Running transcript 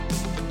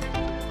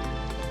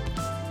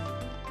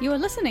You are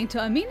listening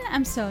to Amina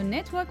Amso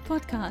Network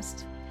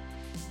Podcast.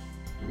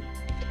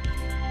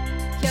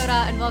 Kia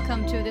ora and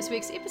welcome to this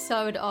week's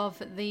episode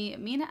of the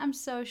Amina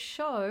Amso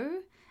Show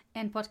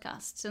and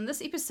Podcasts. In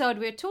this episode,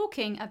 we're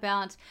talking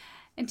about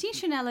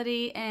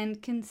intentionality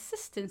and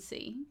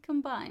consistency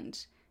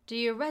combined. Do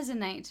you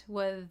resonate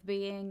with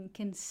being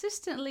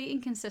consistently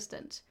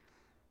inconsistent?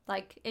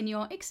 Like in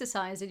your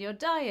exercise, in your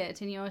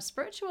diet, in your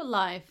spiritual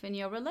life, in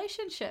your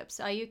relationships,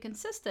 are you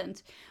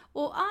consistent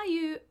or are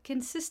you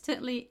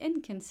consistently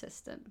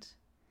inconsistent?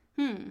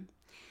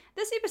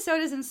 This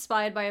episode is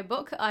inspired by a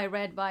book I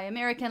read by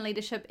American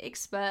leadership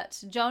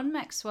expert John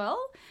Maxwell.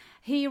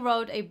 He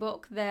wrote a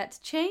book that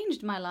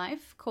changed my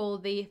life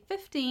called The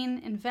 15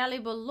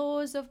 Invaluable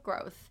Laws of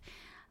Growth.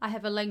 I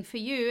have a link for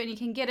you and you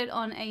can get it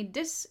on a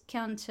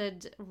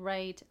discounted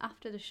rate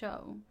after the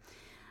show.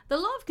 The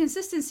law of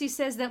consistency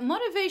says that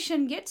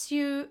motivation gets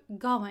you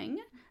going,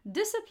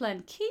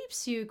 discipline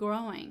keeps you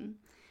growing.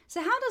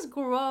 So how does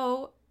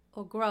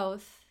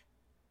growth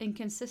in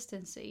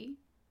consistency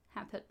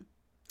happen?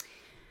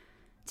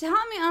 To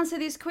help me answer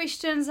these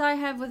questions, I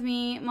have with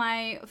me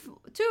my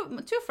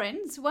two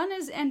friends. One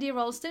is Andy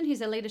Ralston,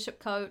 he's a leadership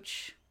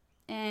coach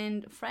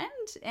and friend,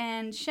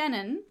 and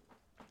Shannon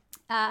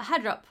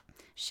Hadrup.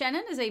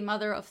 Shannon is a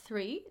mother of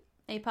three,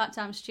 a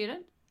part-time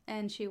student,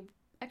 and she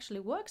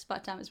actually works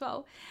part-time as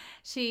well.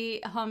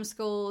 She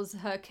homeschools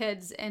her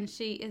kids and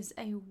she is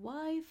a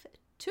wife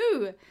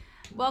too.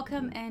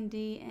 Welcome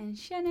Andy and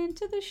Shannon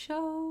to the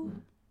show.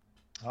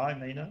 Hi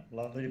Mina,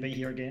 lovely to be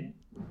here again.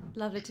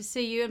 Lovely to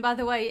see you. And by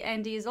the way,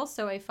 Andy is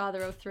also a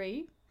father of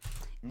three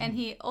and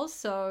he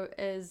also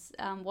is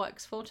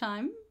works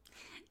full-time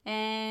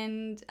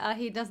and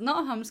he does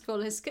not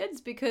homeschool his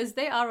kids because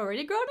they are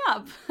already grown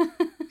up.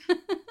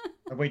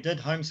 We did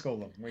homeschool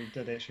them. We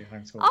did actually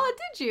homeschool them. Oh,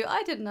 did you?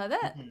 I didn't know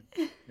that.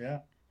 Yeah.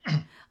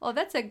 Oh,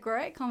 that's a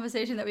great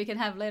conversation that we can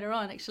have later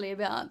on, actually,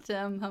 about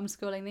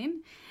homeschooling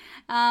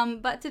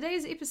then. But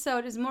today's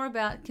episode is more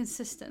about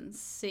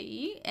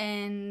consistency.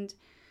 And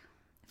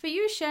for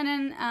you,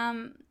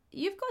 Shannon,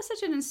 you've got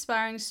such an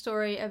inspiring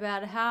story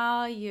about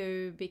how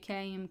you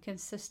became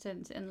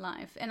consistent in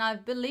life. And I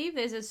believe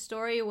there's a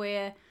story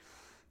where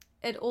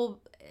it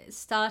all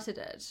started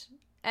it.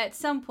 At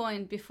some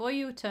point before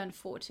you turned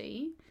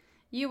 40,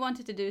 you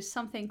wanted to do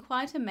something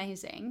quite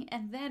amazing,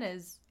 and that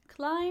is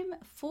climb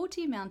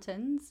 40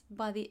 mountains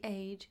by the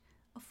age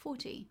of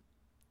 40.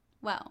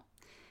 Wow.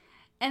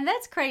 And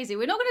that's crazy.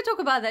 We're not going to talk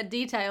about that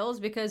details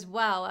because,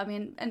 wow, I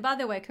mean, and by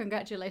the way,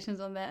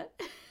 congratulations on that.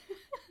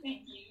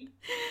 Thank you.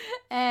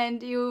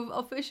 And you've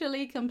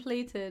officially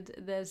completed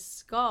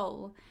this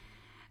goal.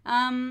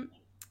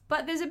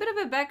 But there's a bit of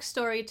a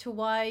backstory to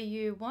why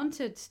you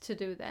wanted to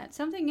do that.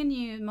 Something in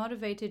you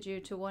motivated you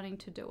to wanting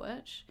to do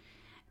it.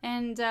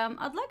 And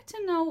I'd like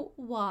to know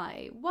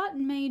why. What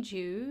made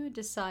you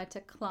decide to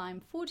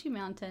climb 40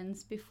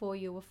 mountains before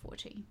you were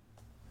 40?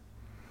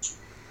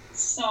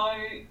 So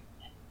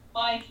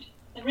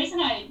the reason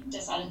I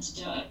decided to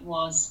do it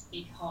was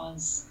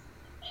because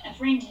a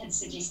friend had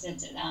suggested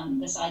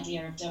this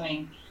idea of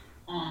doing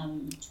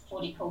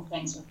 40 cool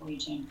things before you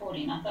turn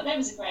 40. And I thought that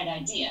was a great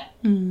idea.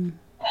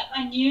 But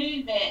I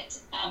knew that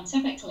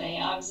typically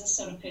I was the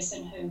sort of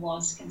person who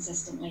was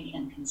consistently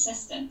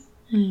inconsistent.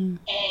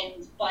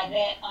 And by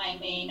that I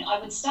mean I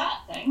would start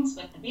things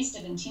with the best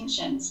of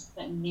intentions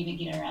but never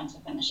get around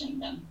to finishing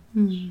them.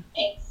 And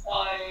so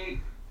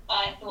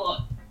I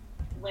thought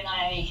when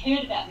I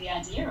heard about the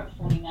idea of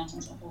 40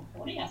 mountains before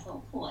 40, I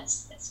thought,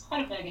 it's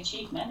quite a big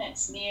achievement.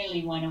 It's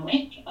nearly one a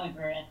week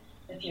over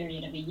the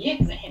period of a year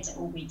because it had to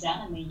all be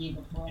done in the year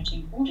before I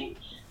turned 40.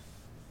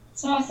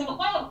 So I thought,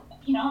 well,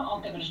 I'll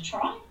give it a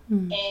try.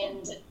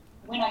 And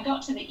when I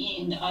got to the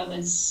end, I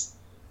was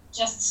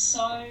just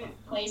so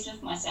pleased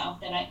with myself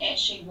that I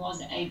actually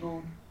was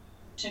able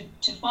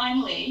to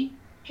finally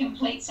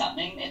complete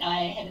something that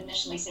I had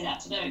initially set out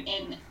to do.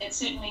 And it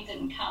certainly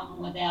didn't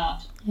come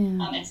without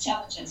its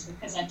challenges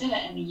because I did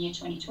it in the year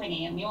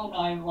 2020 and we all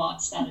know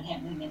what started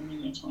happening in the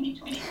year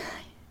 2020.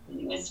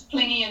 There was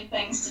plenty of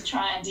things to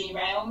try and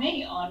derail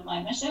me on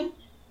my mission.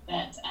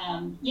 But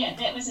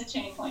that was a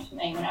turning point for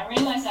me. When I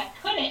realised I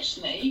could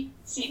actually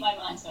set my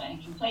mind to it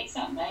and complete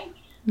something,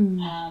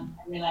 I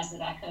realised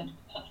that I could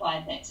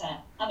apply that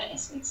to other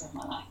aspects of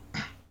my life.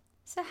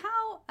 So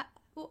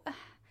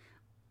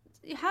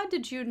how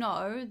did you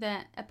know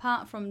that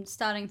apart from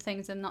starting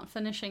things and not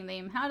finishing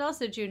them, how else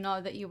did you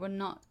know that you were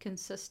not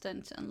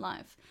consistent in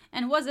life?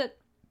 And was it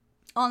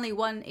only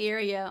one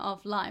area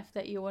of life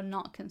that you were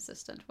not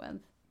consistent with?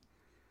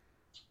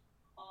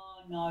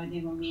 Oh no,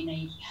 there were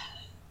many.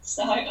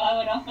 So I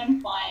would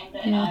often find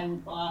that I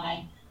would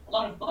buy a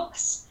lot of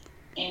books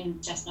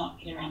and just not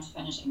get around to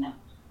finishing them.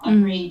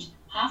 I'd read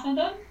half of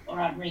them or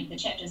I'd read the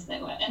chapters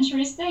that were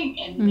interesting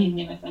and then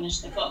never finish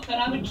the book. But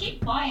I would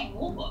keep buying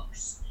more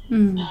books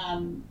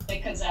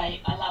because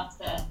I loved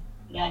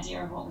the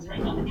idea of what was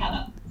written on the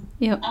cover.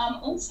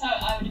 Also,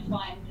 I would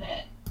find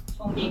that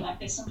for me, my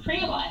personal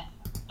prayer life,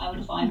 I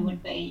would find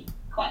would be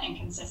quite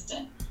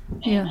inconsistent.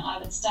 And I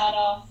would start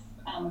off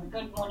with a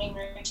good morning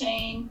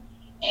routine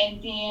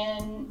And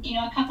then,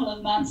 a couple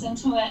of months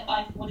into it,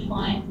 I would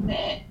find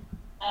that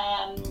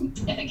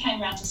if it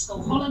came around to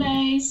school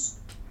holidays,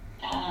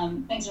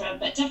 things were a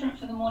bit different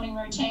for the morning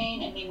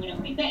routine. And then when it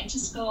went back to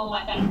school,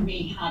 I found it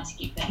really hard to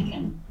get back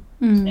in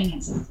that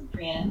consistent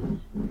prayer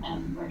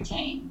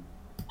routine.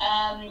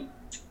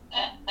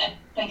 I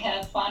think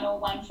a final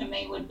one for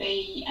me would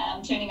be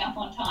turning up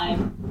on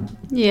time.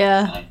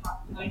 Yeah. So I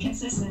would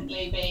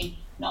consistently be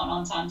not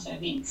on time to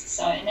events.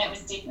 And that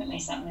was definitely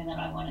something that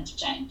I wanted to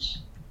change.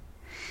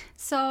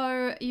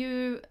 So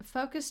you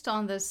focused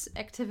on this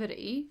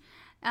activity.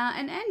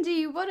 And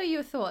Andy, what are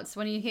your thoughts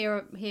when you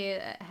hear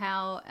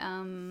how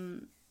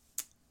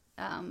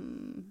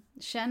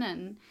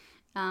Shannon,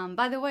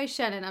 by the way,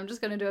 Shannon, I'm just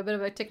going to do a bit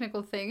of a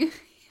technical thing.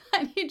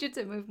 I need you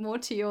to move more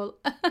to your,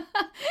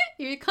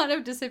 you're kind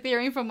of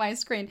disappearing from my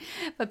screen.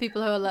 For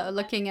people who are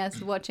watching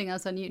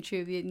us on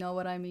YouTube, you know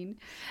what I mean.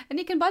 And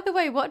you can, by the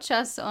way, watch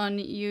us on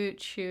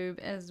YouTube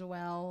as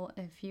well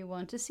if you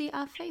want to see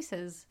our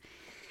faces.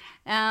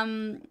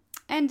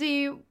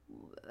 Andy,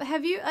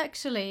 have you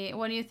actually,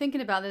 when you're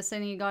thinking about this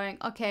and you're going,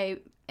 okay,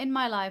 in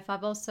my life,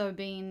 I've also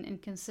been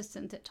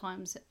inconsistent at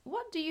times.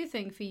 What do you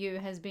think for you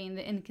has been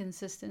the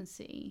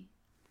inconsistency?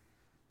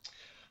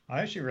 I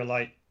actually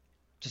relate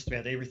just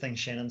about everything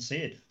Shannon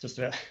said, just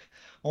about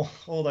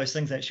all those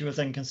things that she was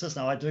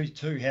inconsistent. I do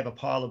too have a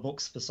pile of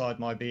books beside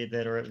my bed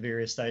that are at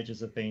various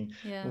stages of being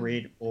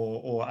read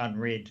or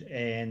unread.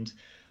 And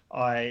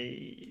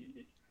I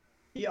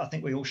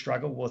think we all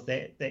struggle with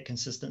that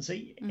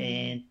consistency.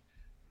 And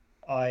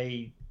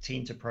I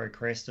tend to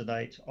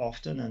procrastinate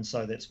often, and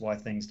so that's why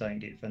things don't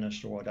get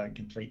finished or I don't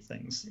complete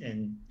things.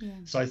 And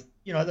so,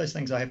 those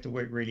things I have to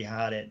work really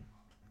hard at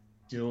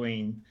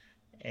doing.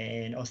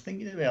 And I was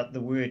thinking about the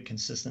word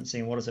consistency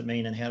and what does it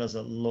mean and how does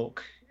it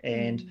look?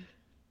 And,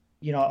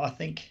 I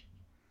think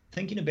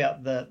thinking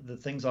about the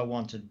things I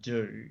want to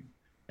do.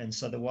 And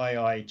so the way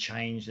I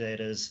change that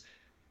is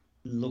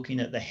looking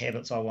at the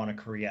habits I want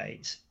to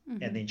create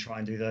and then try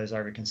and do those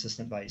over a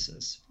consistent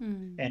basis.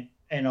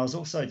 And I was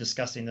also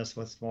discussing this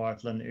with my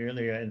wife Lynn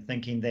earlier and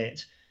thinking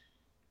that,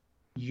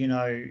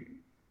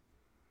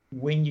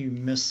 when you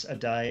miss a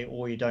day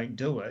or you don't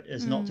do it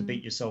is not to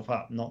beat yourself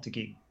up, not to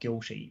get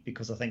guilty,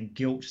 because I think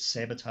guilt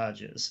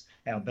sabotages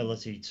our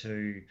ability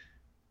to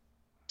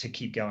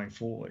keep going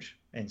forward.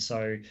 And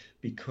so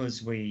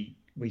because we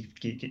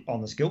get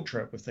on this guilt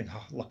trip, we think,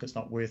 oh, look, it's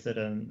not worth it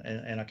and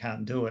I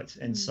can't do it.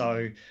 And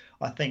so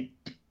I think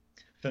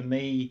for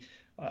me,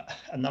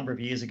 a number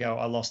of years ago,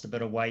 I lost a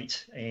bit of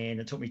weight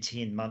and it took me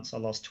 10 months. I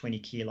lost 20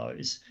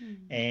 kilos.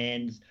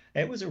 And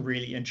it was a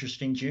really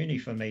interesting journey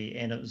for me.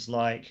 And it was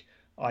like,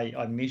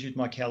 I measured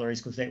my calories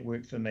because that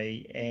worked for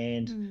me.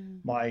 And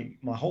my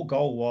whole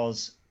goal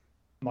was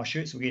my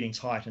shirts were getting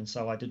tight. And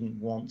so I didn't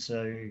want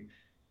to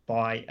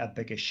buy a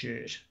bigger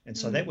shirt. And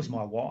so that was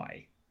my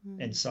why.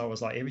 And so I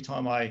was like, every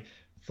time I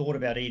thought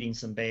about eating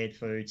some bad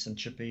food, some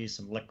chippies,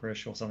 some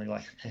licorice or something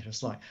like that,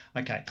 it's like,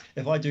 okay,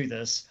 if I do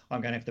this, I'm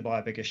going to have to buy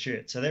a bigger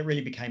shirt. So that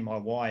really became my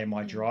why and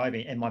my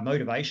driving and my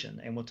motivation.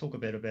 And we'll talk a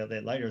bit about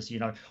that later is,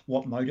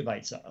 what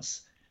motivates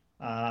us.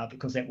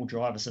 Because that will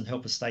drive us and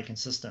help us stay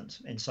consistent.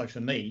 And so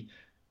for me,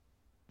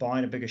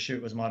 buying a bigger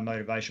shirt was my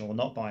motivation, or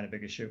not buying a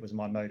bigger shirt was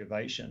my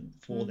motivation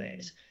for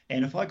that.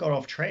 And if I got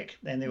off track,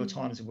 and there were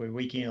times where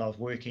weekend I was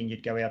working,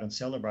 you'd go out and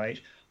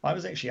celebrate, I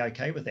was actually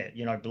okay with that,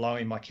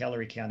 blowing my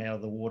calorie count out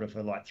of the water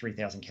for like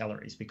 3,000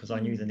 calories because I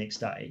knew the next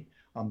day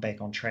I'm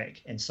back on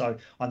track. And so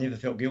I never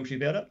felt guilty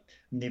about it,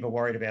 never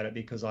worried about it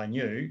because I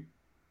knew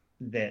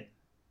that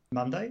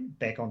Monday,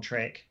 back on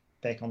track,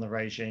 back on the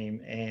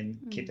regime and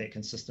kept that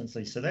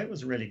consistency. So that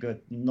was really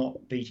good,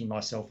 not beating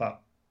myself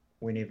up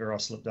whenever I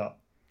slipped up.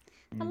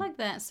 I like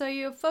that. So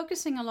you're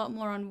focusing a lot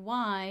more on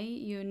why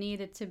you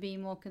needed to be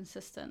more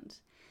consistent.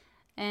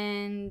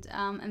 And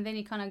then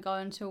you kind of go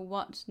into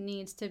what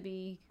needs to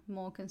be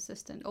more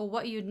consistent or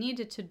what you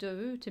needed to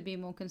do to be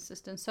more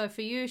consistent. So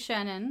for you,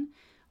 Shannon,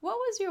 what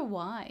was your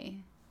why?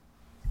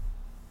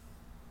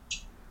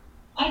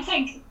 I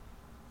think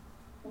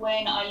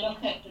when I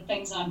look at the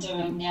things I'm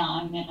doing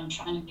now and that I'm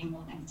trying to be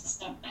more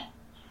consistent with,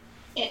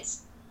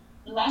 it's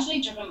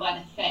largely driven by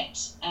the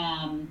fact,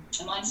 and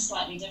mine's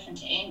slightly different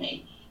to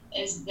Andy,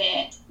 is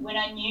that when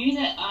I knew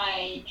that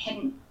I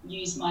hadn't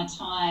used my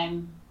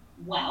time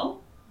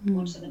well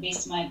or to the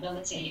best of my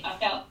ability, I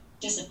felt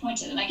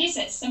disappointed. And I guess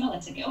that's similar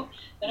to guilt,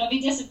 but I'd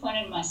be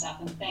disappointed in myself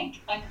and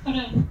think I could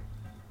have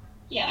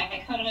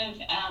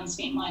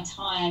spent my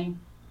time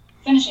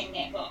finishing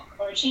that book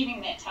or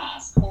achieving that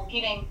task or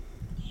getting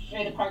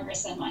further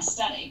progress in my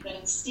study, but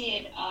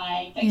instead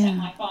I picked up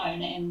my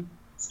phone and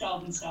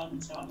scrolled for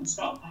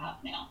half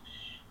an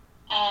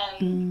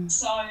hour.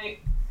 So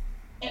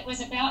it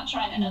was about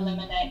trying to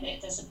eliminate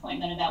that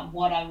disappointment about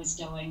what I was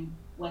doing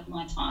with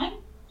my time.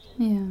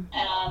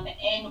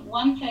 And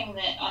one thing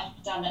that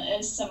I've done that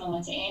is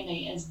similar to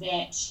Andy is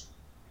that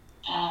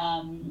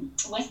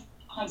with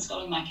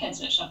homeschooling my kids,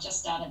 which I've just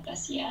started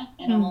this year,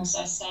 and I'm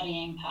also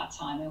studying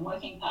part-time and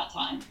working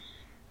part-time,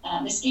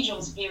 the schedule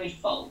is very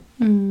full.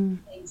 And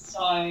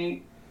so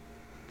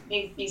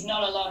there's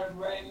not a lot of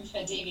room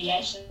for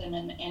deviation,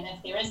 and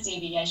if there is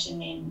deviation,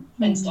 then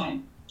things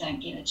don't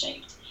get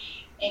achieved.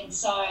 And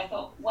so I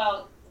thought,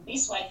 well, the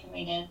best way for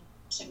me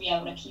to be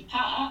able to keep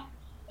up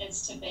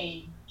is to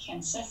be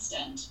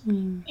consistent.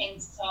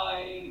 And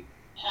so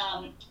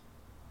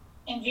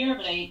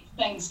invariably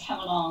things come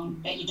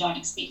along that you don't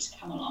expect to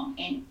come along,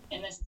 and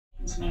this has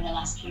happened to me in the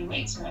last few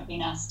weeks, where I've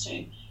been asked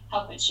to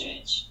help at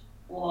church,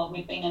 or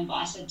we've been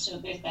invited to a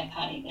birthday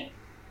party that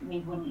we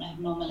wouldn't have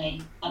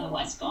normally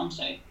otherwise gone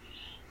to.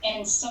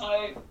 And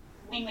so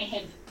when we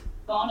have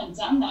gone and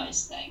done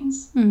those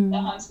things, the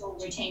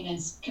homeschool routine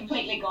has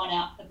completely gone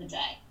out for the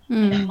day.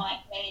 And it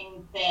might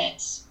mean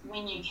that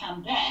when you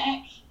come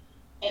back,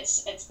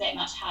 it's that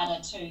much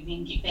harder to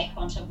then get back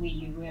onto where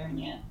you were in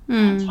your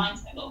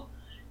timetable.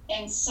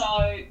 And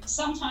so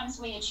sometimes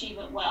we achieve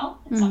it well,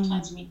 and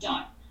sometimes we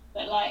don't.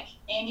 But like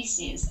Andy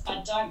says,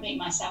 I don't beat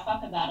myself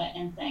up about it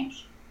and think,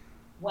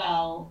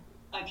 well,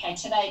 okay,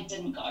 today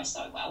didn't go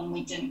so well and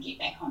we didn't get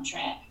back on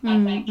track.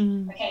 I think,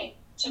 okay,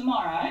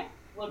 tomorrow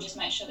we'll just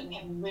make sure that we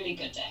have a really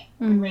good day.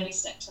 We really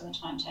stick to the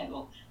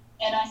timetable.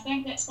 And I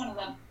think that's one of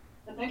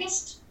the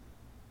biggest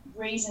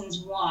reasons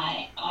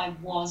why I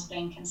was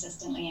being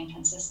consistently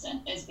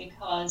inconsistent, is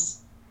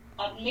because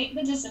I'd let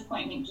the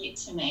disappointment get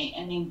to me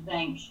and then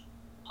think,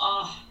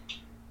 oh,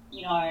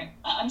 you know,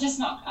 I'm just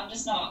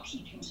not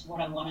keeping to what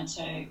I wanted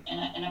to,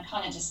 and I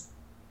kind of just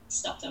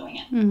stopped doing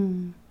it,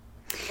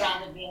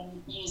 rather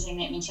than using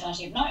that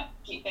mentality of, no,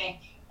 get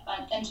back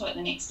into it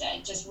the next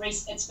day.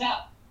 It's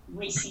about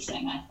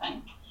resetting, I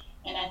think.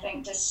 And I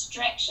think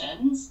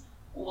distractions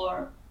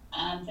or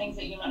things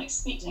that you're not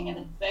expecting are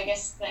the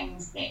biggest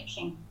things that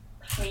can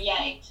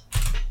create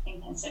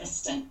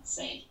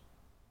inconsistency.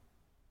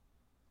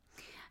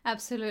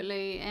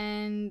 Absolutely.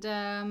 And,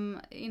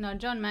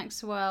 John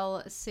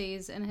Maxwell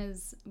says in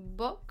his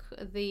book,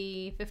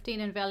 The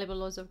 15 Invaluable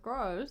Laws of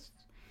Growth,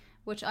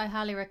 which I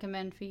highly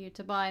recommend for you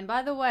to buy. And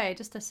by the way,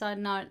 just a side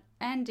note,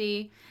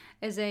 Andy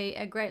is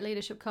a great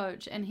leadership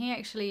coach, and he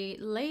actually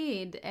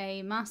led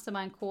a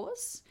mastermind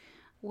course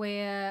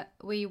where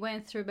we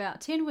went through about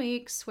 10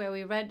 weeks where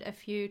we read a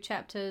few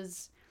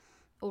chapters,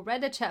 or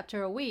read a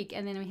chapter a week,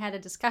 and then we had a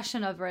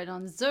discussion over it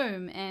on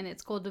Zoom, and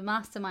it's called the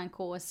Mastermind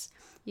Course.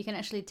 You can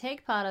actually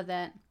take part of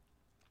that,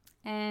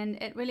 and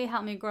it really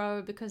helped me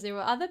grow because there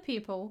were other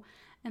people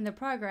in the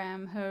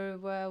program who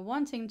were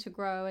wanting to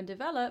grow and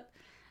develop,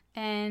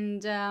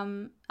 and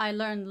I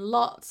learned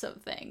lots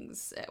of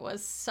things. It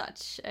was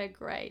such a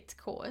great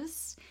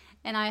course,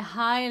 and I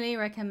highly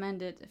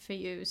recommend it for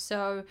you.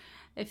 So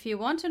if you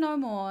want to know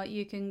more,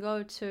 you can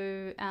go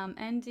to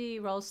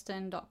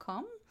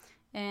andyrolston.com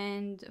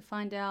and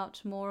find out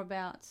more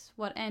about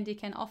what Andy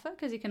can offer,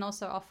 because he can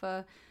also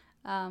offer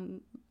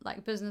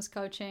like business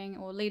coaching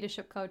or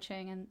leadership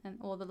coaching and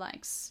all the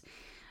likes.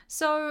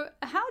 So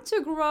how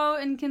to grow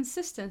in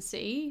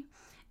consistency.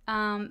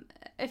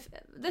 If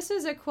this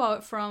is a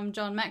quote from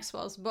John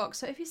Maxwell's book.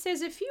 So if he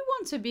says, if you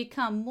want to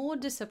become more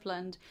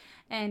disciplined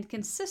and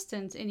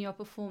consistent in your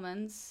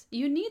performance,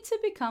 you need to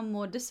become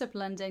more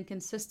disciplined and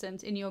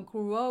consistent in your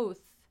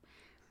growth.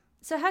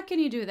 So how can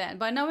you do that?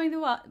 By knowing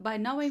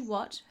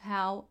what,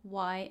 how,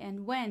 why,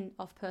 and when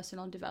of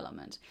personal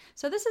development.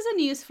 So this is a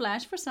news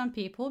flash for some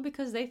people,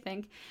 because they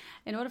think,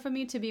 in order for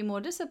me to be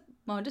more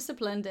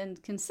disciplined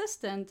and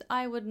consistent,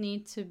 I would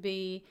need to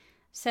be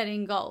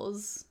setting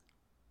goals.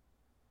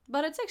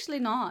 But it's actually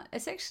not.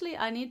 It's actually,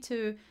 I need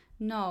to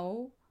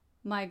know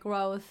my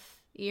growth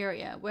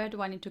area. Where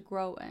do I need to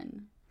grow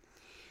in?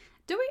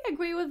 Do we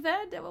agree with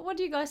that? What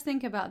do you guys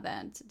think about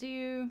that?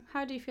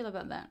 How do you feel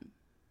about that?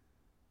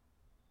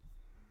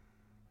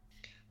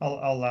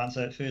 I'll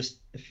answer it first,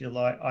 if you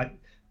like.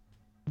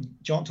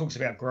 John talks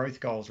about growth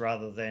goals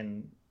rather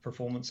than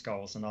performance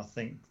goals, and I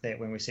think that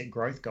when we set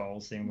growth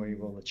goals, then we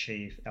will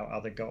achieve our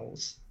other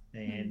goals.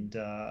 And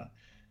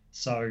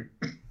so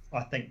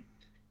I think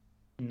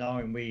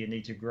knowing where you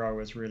need to grow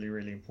is really,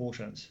 really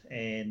important.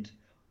 And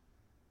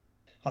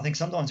I think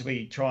sometimes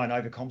we try and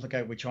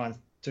overcomplicate. We try and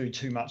do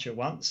too much at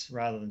once,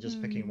 rather than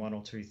just picking one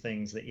or two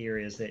things, the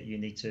areas that you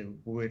need to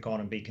work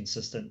on and be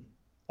consistent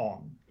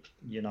on,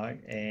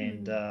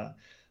 and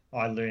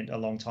I learned a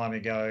long time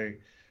ago,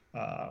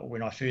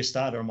 when I first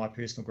started on my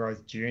personal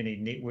growth journey,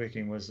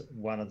 networking was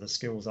one of the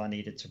skills I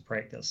needed to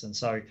practice. And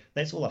so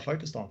that's all I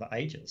focused on for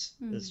ages.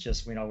 It's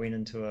just when I went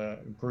into a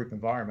group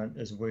environment,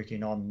 is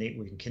working on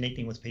networking,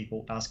 connecting with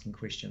people, asking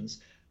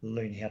questions,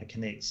 learn how to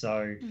connect.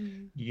 So,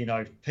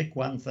 pick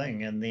one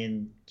thing and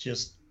then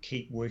just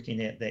keep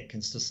working at that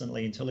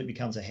consistently until it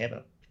becomes a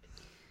habit.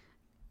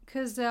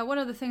 Because one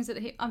of the things that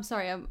I'm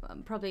sorry, I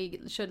probably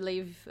should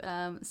leave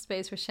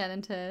space for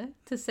Shannon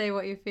to say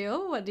what you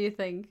feel. What do you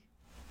think?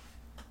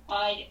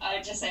 I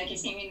just say, I can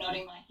see me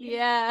nodding my head.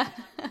 Yeah.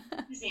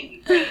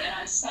 And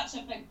I'm such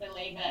a big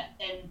believer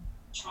in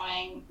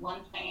trying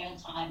one thing at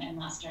a time and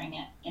mastering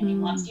it. And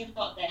then once you've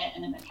got that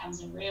and it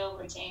becomes a real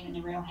routine and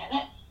a real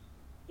habit,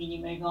 then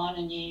you move on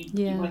and you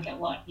work at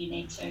what you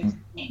need to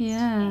next.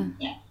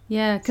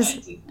 Yeah. Because so I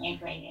definitely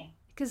agree there.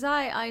 Because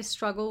I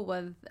struggle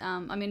with,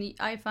 I mean,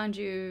 I found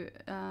you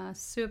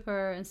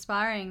super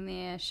inspiring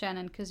there,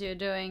 Shannon, because you're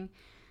doing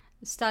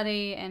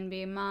study and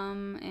be a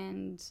mum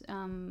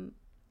and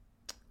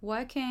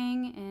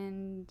working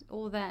and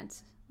all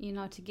that,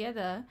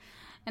 together.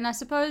 And I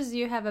suppose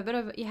you had a bit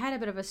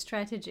of a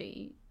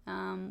strategy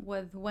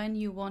with when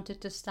you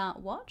wanted to start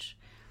watch.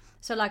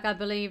 So like, I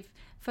believe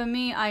for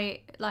me,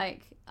 I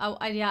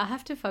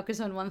have to focus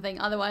on one thing,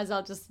 otherwise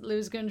I'll just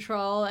lose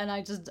control and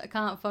I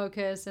can't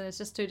focus and it's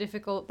just too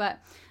difficult. But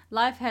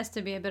life has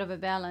to be a bit of a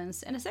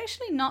balance, and it's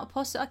actually not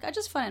possible. I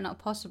just find it not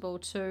possible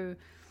to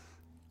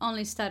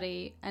only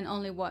study and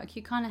only work.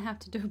 You kind of have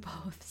to do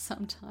both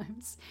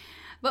sometimes.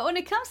 But when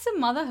it comes to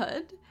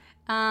motherhood,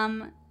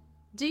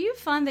 do you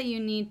find that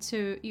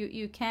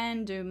you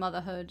can do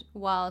motherhood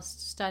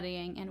whilst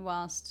studying and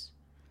whilst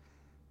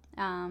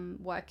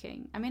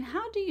working? I mean,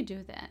 how do you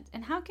do that,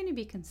 and how can you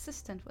be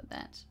consistent with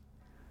that?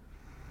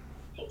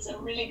 It's a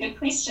really good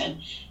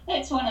question.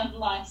 That's one of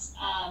life's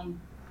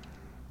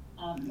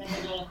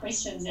million-dollar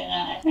questions, and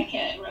I think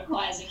it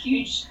requires a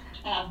huge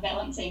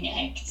balancing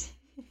act.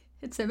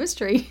 It's a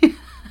mystery.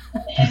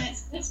 And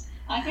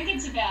I think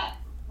it's about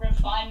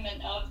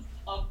refinement of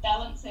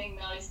balancing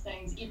those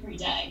things every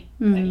day,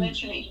 like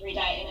literally every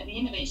day. And at the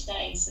end of each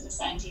day, you're sort of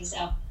saying to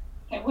yourself,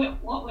 okay,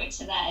 what worked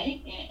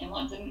today and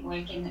what didn't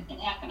work, and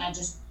how can I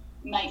just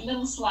make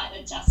little slight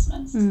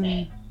adjustments to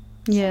that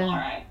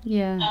tomorrow?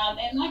 Yeah.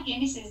 And like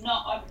Andy says,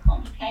 not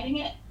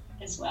overcomplicating it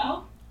as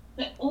well.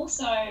 But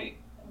also,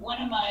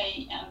 one of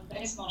my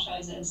biggest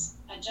mottos is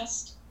I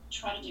just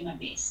try to do my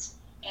best.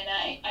 And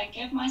I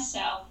give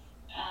myself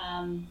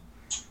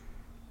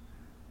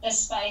the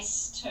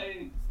space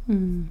to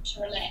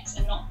relax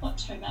and not put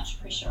too much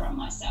pressure on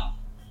myself.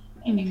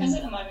 And because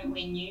at the moment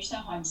we're new to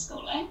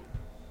homeschooling,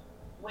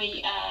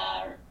 we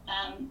are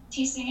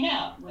testing it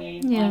out.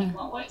 We're finding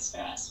what works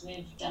for us.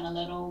 We've done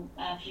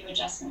a few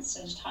adjustments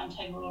to the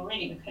timetable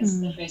already because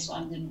the first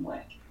one didn't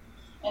work.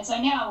 And so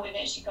now we've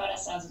actually got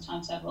ourselves a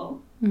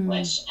timetable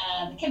which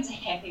the kids are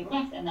happy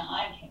with and that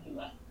I'm happy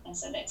with. And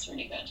so that's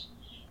really good.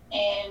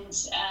 And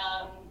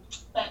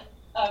but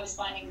I was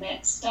finding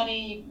that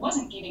study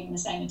wasn't getting the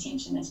same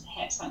attention as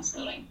perhaps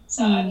homeschooling.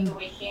 So over the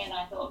weekend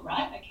I thought,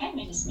 right, okay,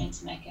 we just need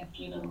to make a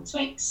few little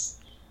tweaks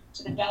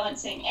to the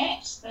balancing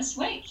act this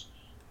week.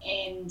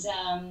 And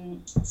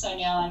so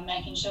now I'm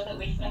making sure that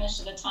we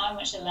finish at a time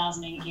which allows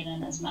me to get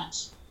in as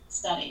much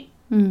study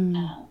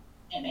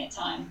at that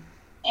time.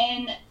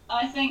 And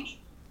I think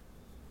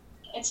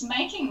it's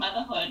making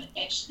motherhood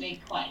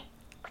actually quite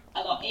a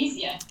lot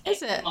easier at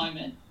the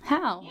moment.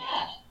 How?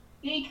 Yeah,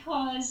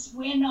 because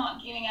we're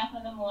not getting up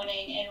in the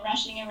morning and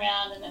rushing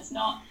around, and it's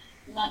not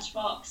lunch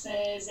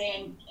boxes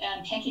and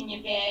packing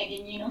your bag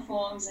and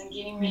uniforms and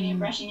getting ready and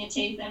brushing your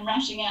teeth and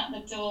rushing out the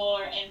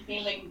door and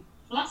feeling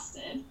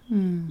flustered.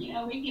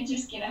 We can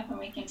just get up and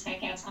we can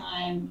take our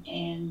time,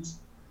 and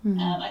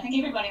I think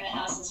everybody in the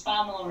house is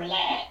far more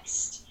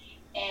relaxed,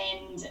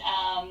 and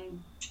I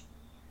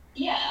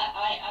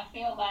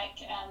feel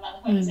like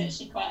motherhood is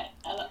actually quite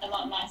a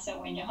lot nicer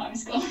when you're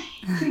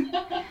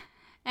homeschooling.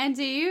 And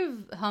do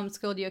you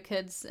homeschool your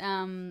kids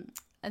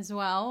as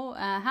well?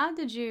 How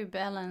did you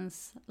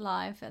balance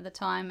life at the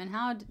time, and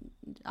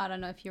I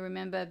don't know if you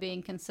remember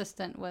being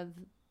consistent with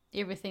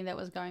everything that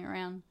was going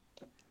around?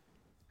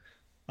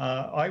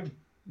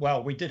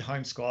 We did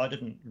homeschool. I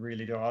didn't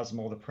really do it. I was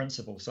more the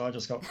principal, so I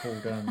just got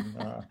called in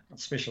on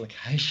special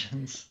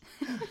occasions,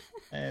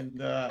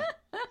 and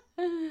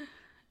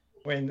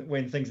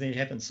when things need to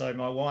happen. So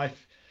my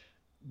wife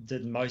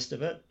did most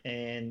of it,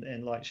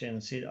 and like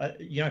Shannon said,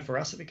 for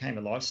us it became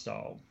a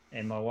lifestyle,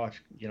 and my wife,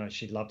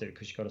 she loved it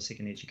because she got a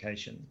second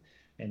education,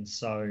 and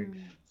so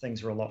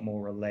things were a lot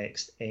more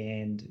relaxed.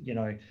 And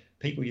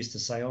people used to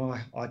say, oh,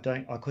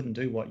 I couldn't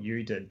do what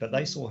you did, but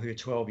they saw her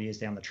 12 years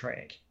down the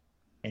track.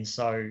 And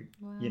so,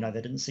 they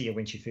didn't see her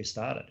when she first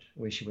started,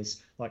 where she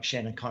was, like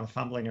Shannon, kind of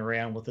fumbling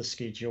around with the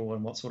schedule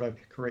and what sort of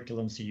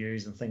curriculums to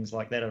use and things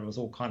like that. It was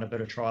all kind of a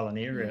bit of trial and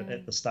error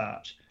at the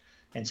start.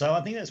 And so I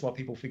think that's what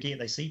people forget.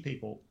 They see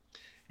people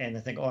and they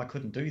think, oh, I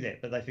couldn't do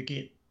that. But they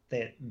forget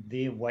that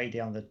they're way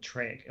down the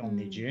track on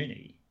their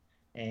journey,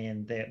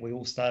 and that we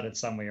all started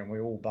somewhere and we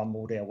all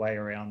bumbled our way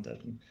around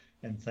it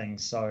and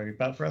things. So,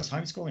 but for us,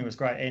 homeschooling was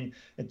great. And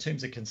in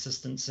terms of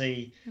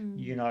consistency,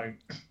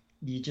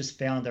 you just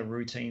found a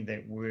routine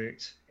that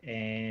worked,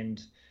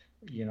 and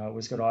it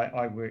was good.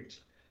 I worked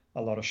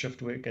a lot of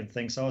shift work and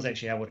things, so I was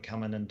actually able to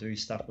come in and do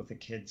stuff with the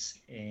kids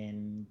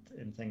and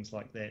things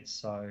like that.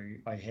 So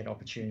I had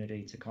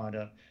opportunity to kind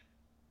of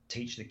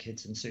teach the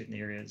kids in certain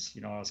areas.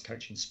 I was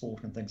coaching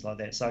sport and things like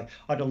that, so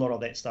I did a lot of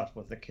that stuff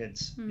with the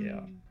kids.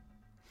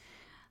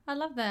 I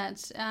love that.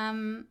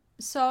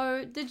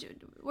 So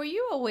were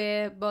you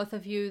aware, both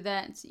of you,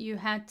 that you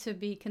had to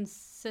be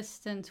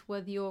consistent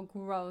with your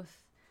growth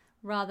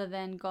rather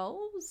than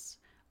goals?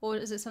 Or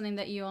is it something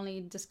that you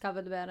only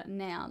discovered about it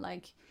now,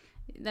 like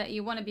that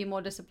you want to be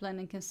more disciplined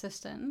and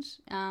consistent,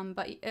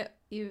 but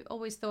you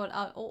always thought,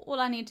 all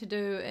I need to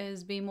do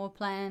is be more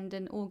planned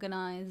and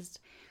organized,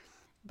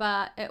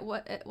 but it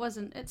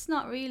wasn't. It's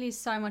not really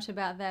so much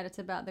about that. It's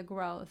about the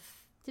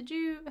growth. Did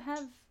you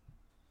have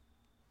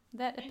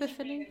that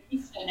epiphany?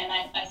 And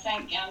I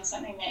think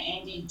something that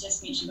Andy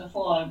just mentioned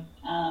before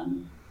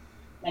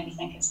made me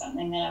think of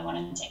something that I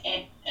wanted to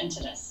add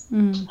into this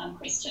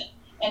question.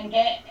 And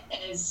that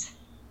is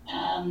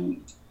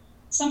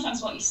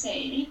sometimes what you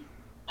see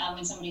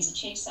when somebody's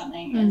achieved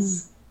something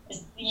is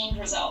the end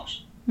result.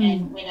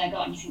 And when they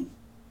go and you think,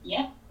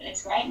 yeah,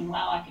 that's great, and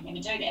wow, I could never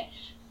do that.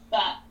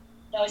 But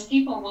those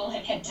people will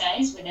have had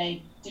days where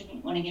they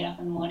didn't want to get up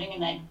in the morning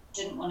and they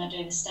didn't want to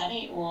do the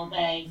study, or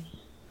they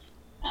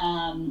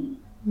I'm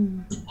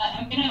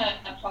going to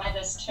apply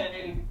this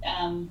to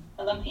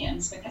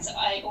Olympians, because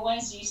I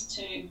always used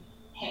to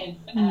have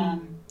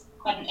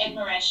quite an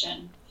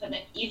admiration for the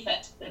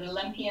effort that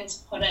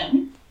Olympians put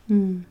in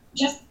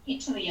just to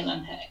get to the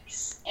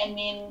Olympics, and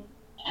then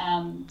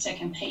to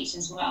compete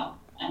as well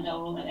under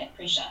all of that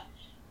pressure.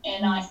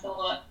 And I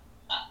thought,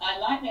 I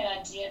like that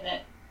idea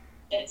that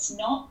it's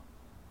not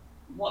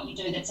what you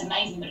do that's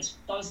amazing, but it's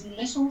those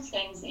little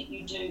things that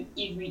you do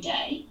every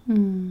day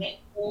that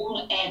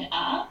all add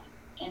up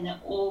and that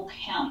all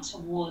count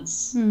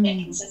towards that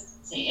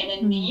consistency. And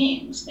in the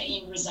end, the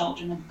end result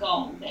and the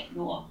goal that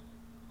you're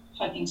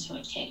hoping to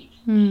achieve.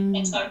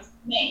 And so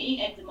for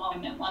me, at the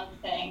moment, one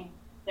thing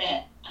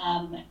that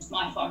is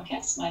my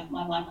focus, my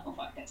wonderful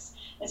focus,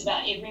 is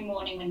about every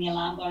morning when the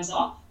alarm goes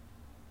off,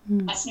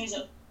 I snooze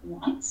it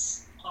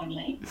once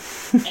only,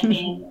 and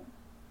then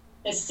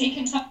the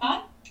second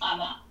time I'm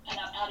up and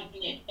I'm out of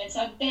bed. And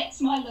so that's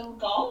my little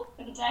goal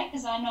for the day,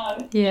 because I know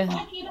if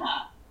I get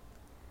up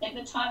at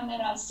the time that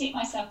I've set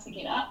myself to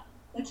get up,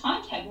 the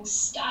timetable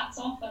starts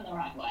off in the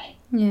right way.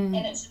 And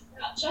it's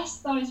about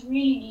just those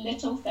really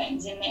little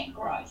things and that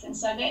growth. And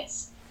so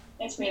that's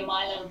where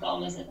my little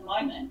goal is at the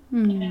moment.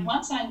 And then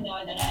once I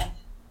know that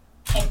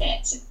I've had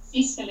that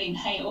successfully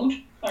nailed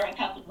for a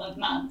couple of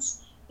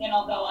months, then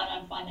I'll go on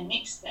and find the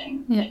next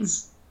thing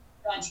that's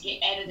going to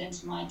get added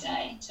into my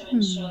day to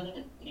ensure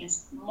that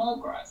there's more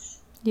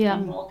growth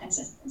and more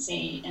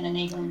consistency in an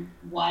even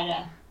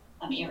wider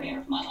area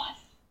of my life.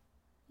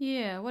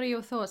 Yeah, what are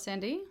your thoughts,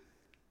 Andy?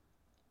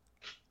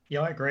 Yeah,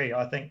 I agree.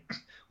 I think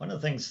one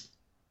of the things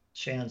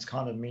Shannon's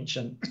kind of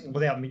mentioned,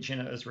 without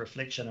mentioning it, is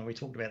reflection, and we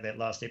talked about that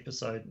last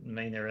episode,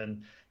 Mina,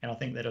 and I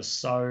think that is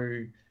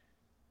so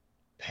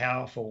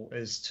powerful,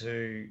 is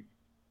to,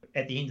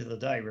 at the end of the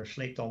day,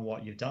 reflect on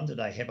what you've done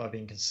today. Have I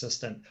been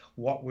consistent?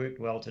 What worked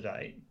well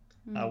today?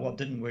 What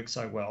didn't work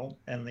so well?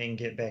 And then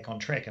get back on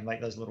track and make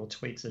those little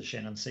tweaks, as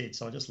Shannon said.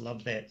 So I just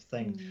love that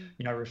thing.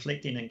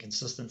 Reflecting and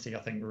consistency, I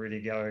think,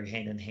 really go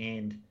hand in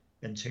hand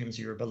in terms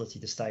of your ability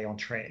to stay on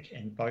track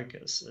and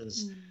focus.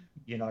 Is,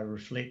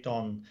 reflect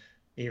on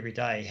every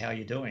day how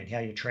you're doing, how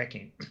you're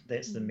tracking.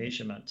 That's the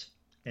measurement.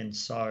 And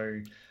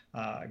so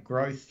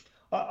growth,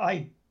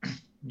 I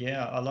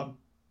love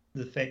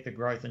the fact that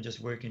growth and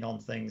just working on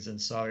things. And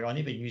so I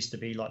never used to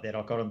be like that.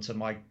 I got into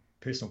my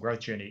personal growth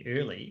journey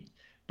early,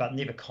 but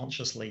never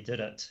consciously did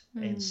it.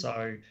 And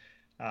so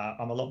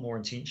I'm a lot more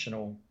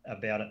intentional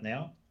about it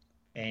now,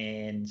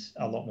 and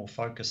a lot more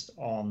focused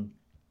on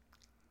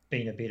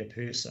being a better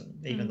person,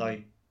 even though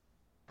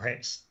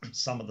perhaps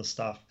some of the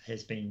stuff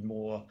has been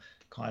more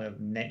kind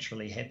of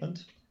naturally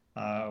happened,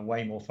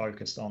 way more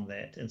focused on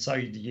that. And so,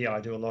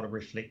 I do a lot of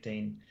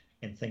reflecting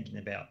and thinking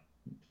about,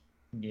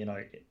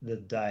 the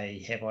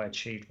day, have I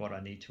achieved what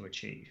I need to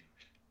achieve?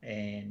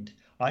 And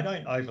I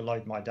don't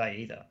overload my day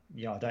either.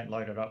 I don't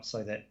load it up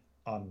so that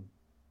I'm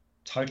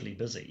totally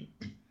busy.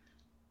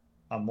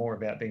 I'm more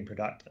about being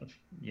productive.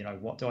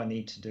 What do I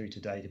need to do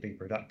today to be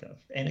productive?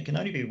 And it can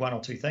only be one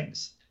or two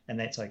things, and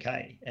that's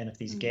okay. And if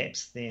there's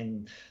gaps,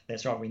 then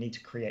that's right. We need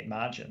to create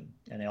margin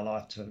in our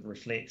life to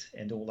reflect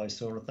and all those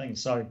sort of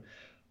things. So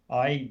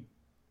I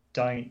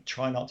don't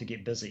try not to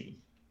get busy,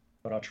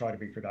 but I try to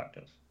be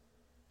productive.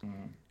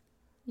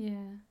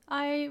 Yeah,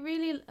 I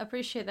really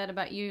appreciate that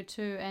about you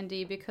too,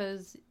 Andy,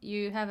 because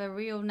you have a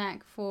real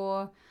knack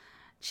for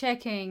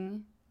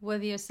checking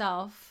with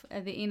yourself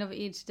at the end of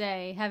each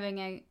day, having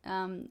a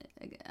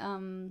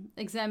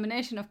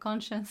examination of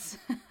conscience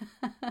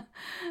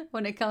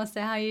when it comes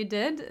to how you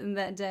did in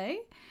that day.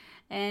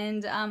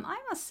 And I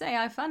must say,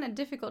 I find it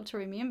difficult to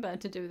remember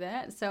to do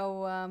that.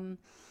 So,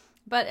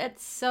 but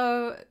it's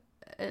so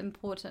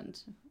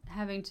important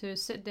having to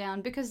sit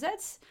down, because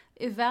that's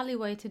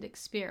evaluated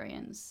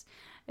experience.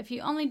 If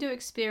you only do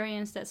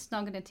experience, that's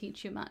not going to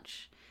teach you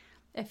much.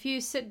 If you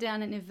sit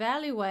down and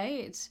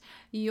evaluate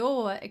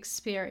your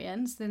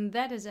experience, then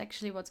that is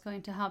actually what's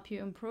going to help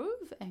you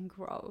improve and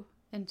grow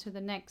into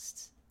the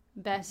next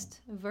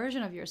best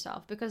version of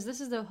yourself. Because this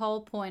is the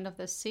whole point of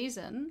this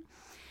season,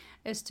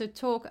 is to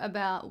talk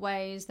about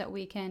ways that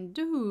we can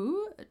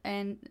do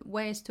and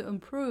ways to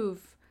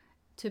improve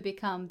to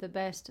become the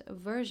best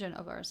version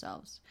of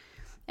ourselves.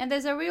 And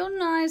there's a real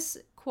nice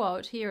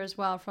quote here as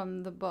well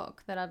from the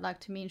book that I'd like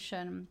to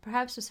mention,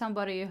 perhaps to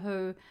somebody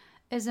who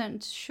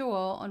isn't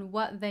sure on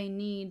what they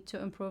need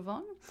to improve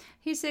on.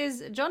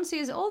 John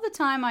says, all the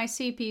time I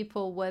see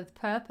people with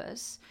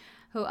purpose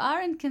who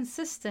are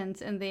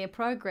inconsistent in their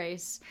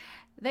progress,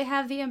 They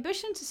have the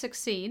ambition to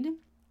succeed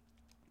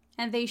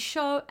and they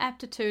show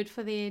aptitude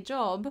for their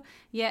job,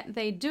 yet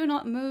they do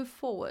not move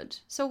forward.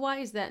 So why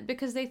is that?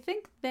 Because they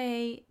think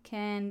they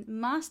can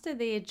master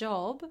their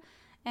job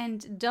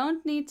and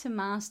don't need to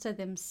master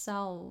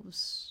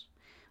themselves.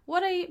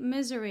 What a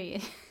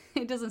misery.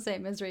 It doesn't say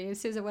misery, it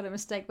says what a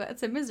mistake, but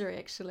it's a misery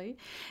actually.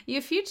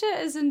 Your future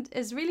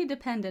is really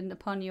dependent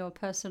upon your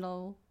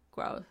personal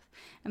growth.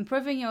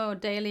 Improving your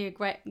daily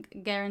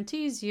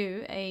guarantees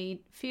you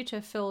a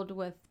future filled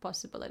with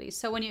possibilities.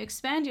 So when you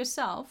expand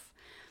yourself,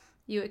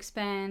 you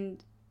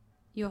expand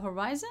your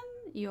horizon,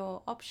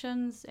 your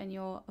options, and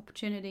your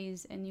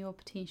opportunities, and your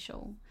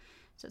potential.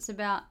 So it's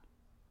about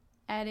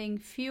adding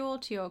fuel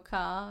to your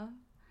car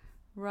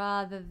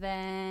rather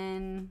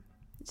than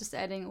just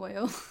adding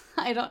oil.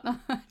 I don't know.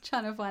 I'm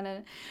trying to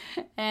find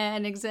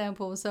an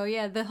example. So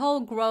yeah, the whole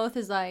growth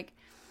is like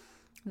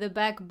the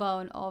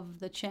backbone of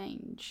the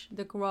change.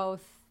 The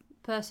growth,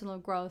 personal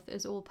growth,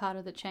 is all part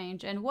of the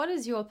change. And what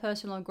is your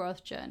personal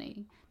growth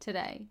journey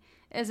today?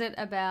 Is it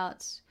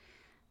about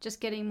just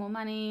getting more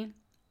money,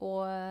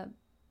 or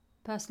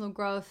personal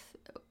growth?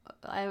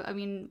 I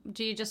mean,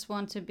 do you just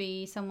want to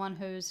be someone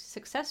who's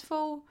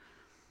successful?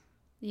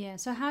 Yeah,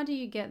 so how do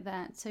you get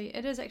that? So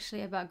it is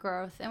actually about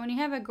growth. And when you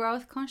have a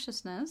growth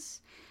consciousness,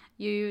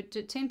 you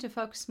tend to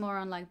focus more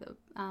on like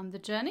the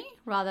journey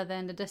rather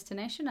than the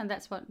destination. And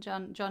that's what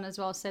John as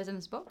well says in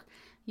his book.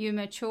 You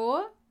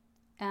mature.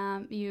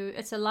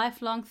 It's a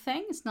lifelong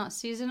thing. It's not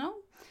seasonal.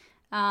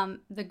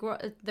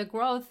 The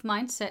growth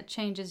mindset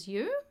changes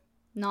you,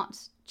 not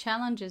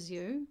challenges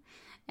you,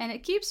 and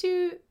it keeps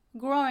you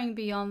growing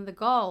beyond the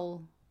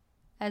goal,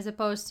 as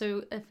opposed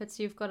to if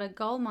you've got a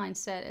goal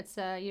mindset, it's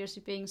you're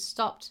just being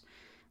stopped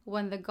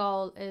when the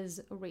goal is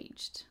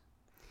reached.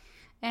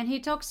 And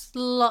he talks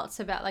lots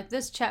about, like,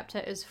 this chapter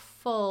is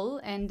full,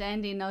 and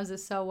Andy knows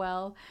this so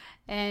well.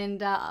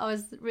 And I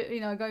was,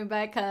 going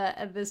back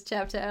at this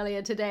chapter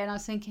earlier today, and I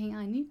was thinking,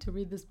 I need to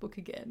read this book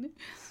again.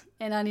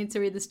 And I need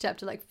to read this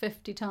chapter like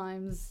 50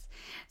 times.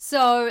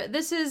 So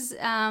this is,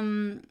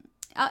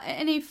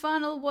 any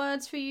final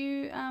words for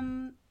you,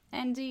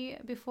 Andy,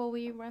 before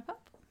we wrap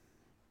up?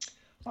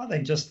 I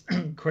think just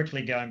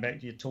quickly going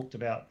back, you talked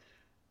about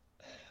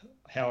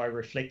how I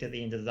reflect at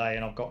the end of the day,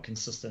 and I've got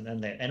consistent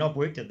in that. And I've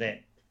worked at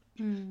that.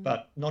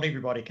 But not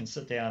everybody can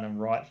sit down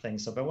and write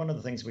things. But one of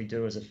the things we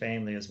do as a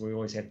family is we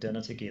always have dinner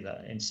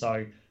together. And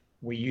so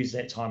we use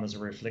that time as a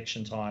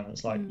reflection time.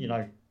 It's like,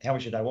 how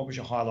was your day? What was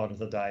your highlight of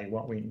the day?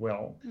 What went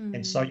well?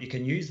 And so you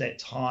can use that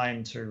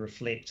time to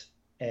reflect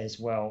as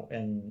well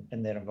in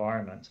that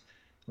environment,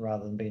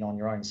 rather than being on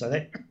your own. So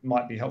that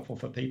might be helpful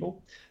for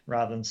people,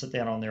 rather than sit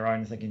down on their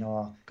own thinking,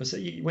 because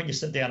when you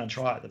sit down and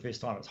try it the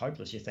first time, it's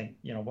hopeless. You think,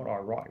 what do I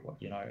write?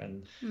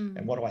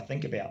 And what do I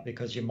think about?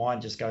 Because your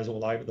mind just goes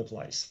all over the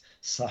place.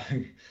 So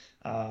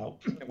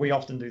we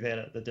often do that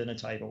at the dinner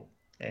table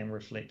and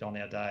reflect on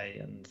our day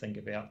and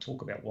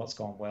talk about what's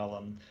gone well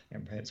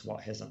and perhaps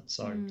what hasn't.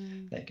 So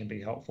that can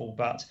be helpful.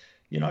 But,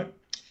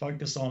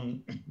 focus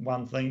on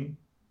one thing,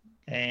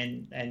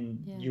 and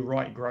you're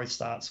right, growth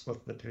starts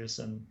with the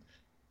person.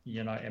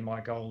 And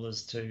my goal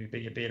is to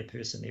be a better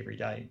person every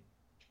day.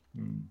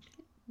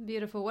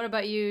 Beautiful. What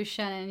about you,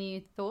 Shannon?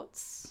 Any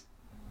thoughts?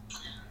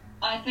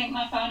 I think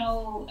my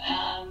final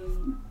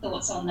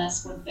thoughts on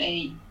this would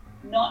be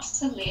not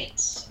to let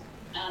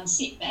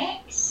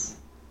setbacks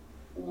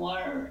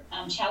or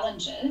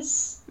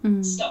challenges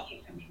stop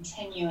you from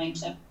continuing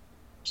to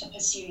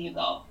pursue your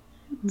goal.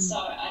 So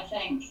I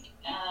think,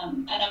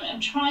 and I'm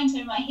trying to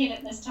in my head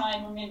at this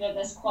time remember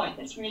this quote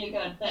that's really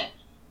good, but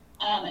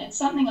it's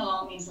something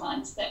along these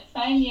lines, that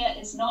failure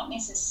is not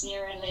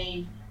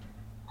necessarily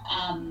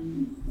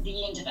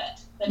the end of it,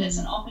 but it's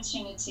an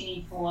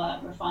opportunity for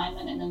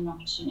refinement and an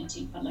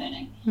opportunity for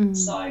learning.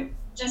 So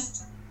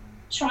just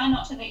try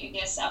not to let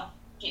yourself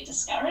get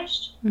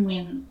discouraged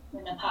when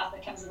the path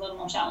becomes a little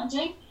more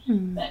challenging,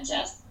 but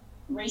just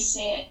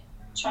reset,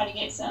 try to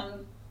get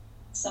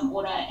some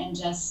order, and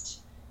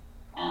just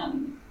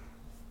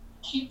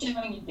keep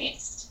doing your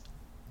best.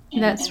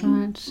 That's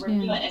right.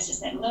 Review it as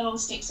just that little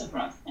steps of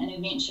growth, and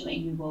eventually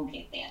you will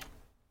get there.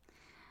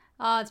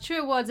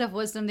 True words of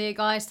wisdom there,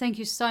 guys. Thank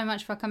you so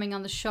much for coming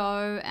on the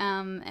show,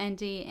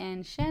 Andy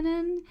and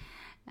Shannon.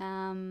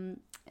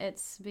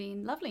 It's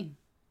been lovely.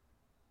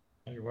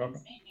 You're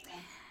welcome.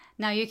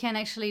 Now you can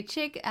actually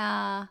check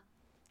our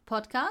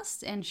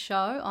podcast and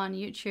show on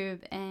YouTube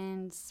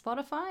and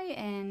Spotify,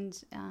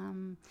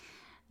 and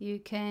you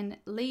can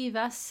leave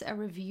us a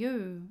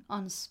review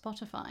on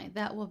Spotify.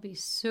 That will be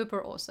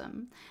super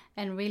awesome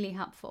and really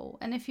helpful.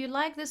 And if you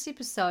like this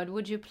episode,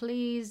 would you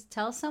please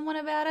tell someone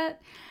about it?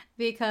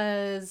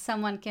 Because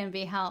someone can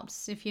be helped.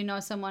 If you know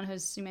someone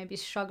who's maybe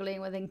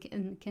struggling with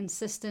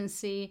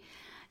inconsistency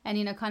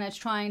and, kind of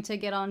trying to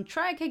get on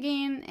track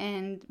again,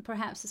 and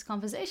perhaps this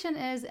conversation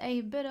is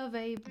a bit of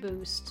a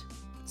boost.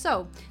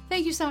 So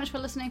thank you so much for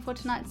listening for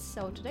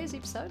today's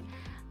episode.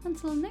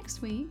 Until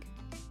next week,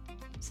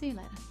 see you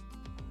later.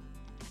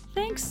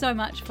 Thanks so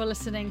much for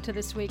listening to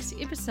this week's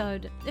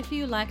episode. If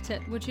you liked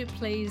it, would you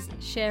please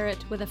share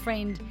it with a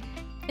friend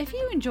If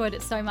you enjoyed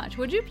it so much,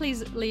 would you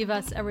please leave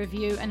us a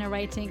review and a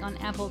rating on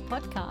Apple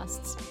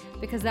Podcasts,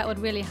 because that would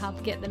really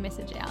help get the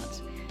message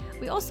out.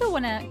 We also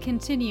want to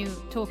continue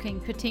talking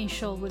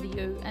potential with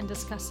you and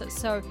discuss it,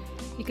 so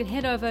you could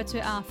head over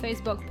to our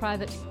Facebook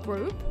private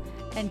group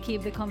and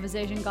keep the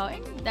conversation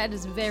going. That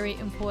is very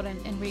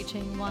important in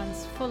reaching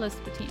one's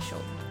fullest potential,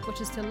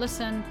 which is to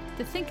listen,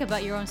 to think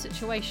about your own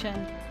situation,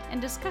 and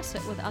discuss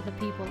it with other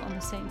people on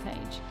the same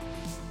page.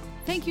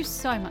 Thank you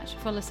so much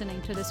for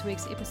listening to this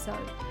week's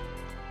episode.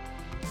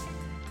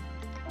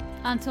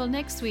 Until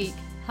next week,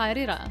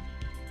 haerira.